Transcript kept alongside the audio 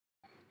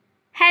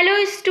Hello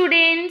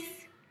students.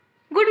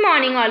 Good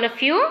morning all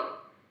of you.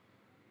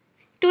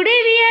 Today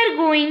we are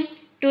going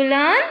to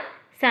learn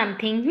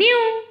something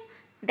new,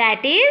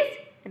 that is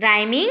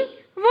rhyming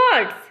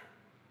words.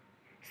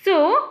 So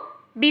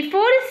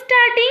before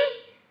starting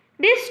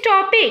this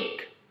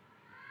topic,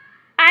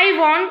 I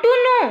want to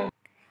know,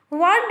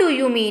 what do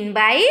you mean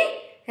by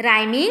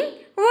rhyming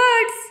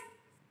words?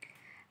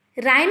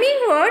 Rhyming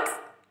words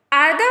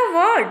are the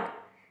words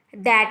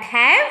that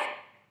have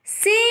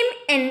same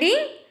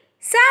ending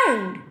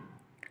sound.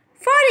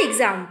 For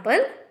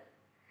example,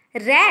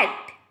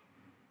 rat,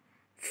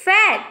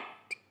 fat,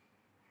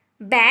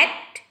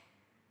 bat,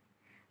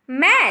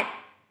 mat.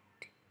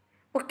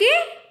 Okay?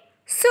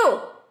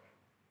 So,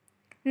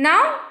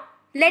 now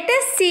let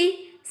us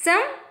see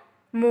some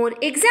more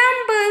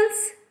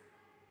examples.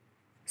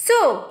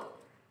 So,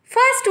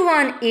 first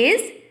one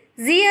is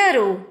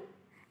zero.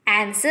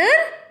 Answer,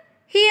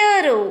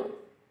 hero.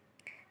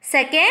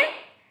 Second,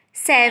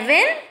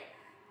 seven,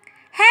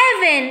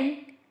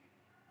 heaven.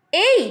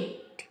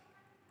 8,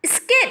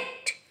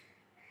 skit.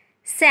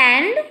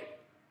 Sand,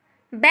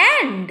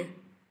 band.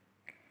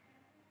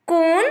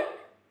 Cone,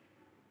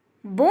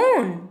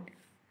 bone.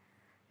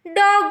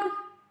 Dog,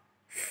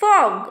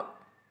 fog.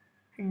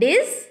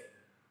 Dish,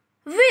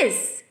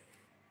 whiz.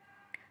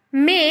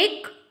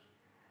 Make,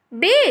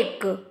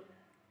 bake.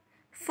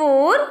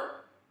 4,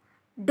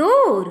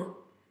 door.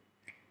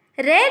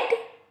 Red,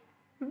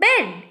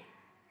 bed.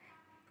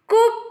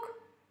 Cook,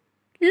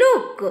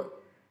 look.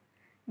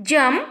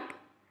 Jump,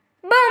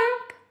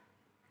 bump.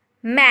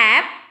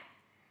 Map,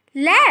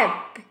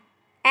 lap.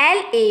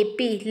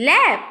 L-A-P,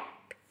 lap.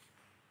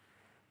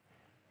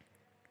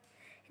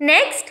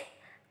 Next,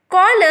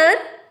 collar.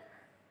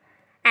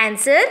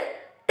 Answer,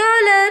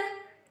 taller.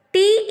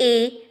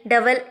 T-A-L-L-E-R,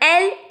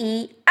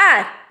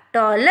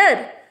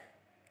 taller.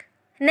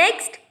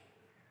 Next,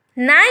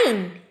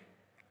 9.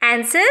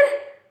 Answer,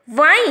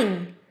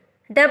 wine.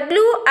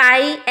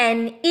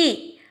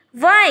 W-I-N-E,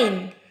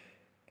 wine.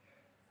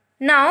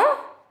 Now,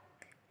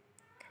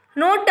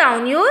 note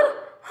down your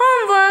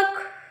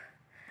homework.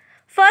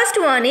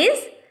 First one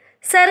is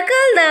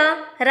circle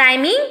the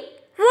rhyming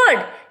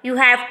word. You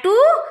have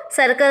to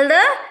circle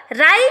the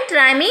right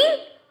rhyming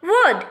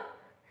word.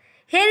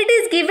 Here it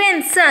is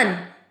given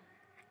sun.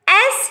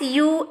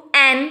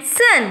 S-U-N,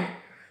 sun.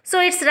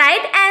 So its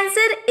right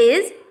answer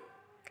is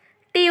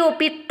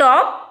T-O-P,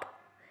 top.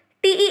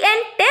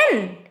 T-E-N,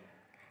 ten.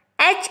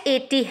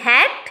 H-A-T,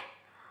 hat.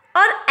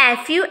 Or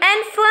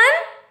F-U-N, fun.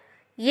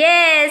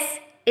 Yes,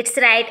 its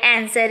right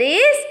answer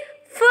is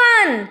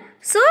fun.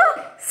 So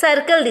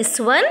circle this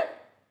one.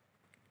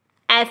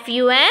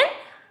 F-U-N,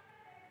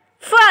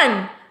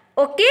 fun.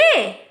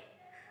 Okay.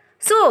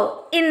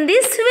 So in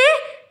this way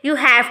you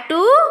have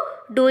to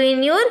do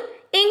in your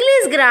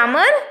English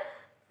grammar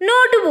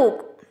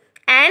notebook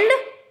and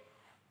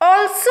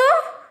also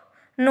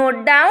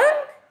note down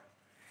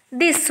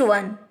this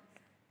one.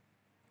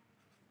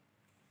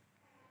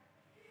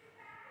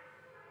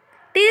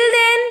 Till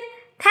then,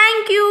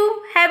 thank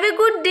you. Have a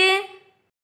good day.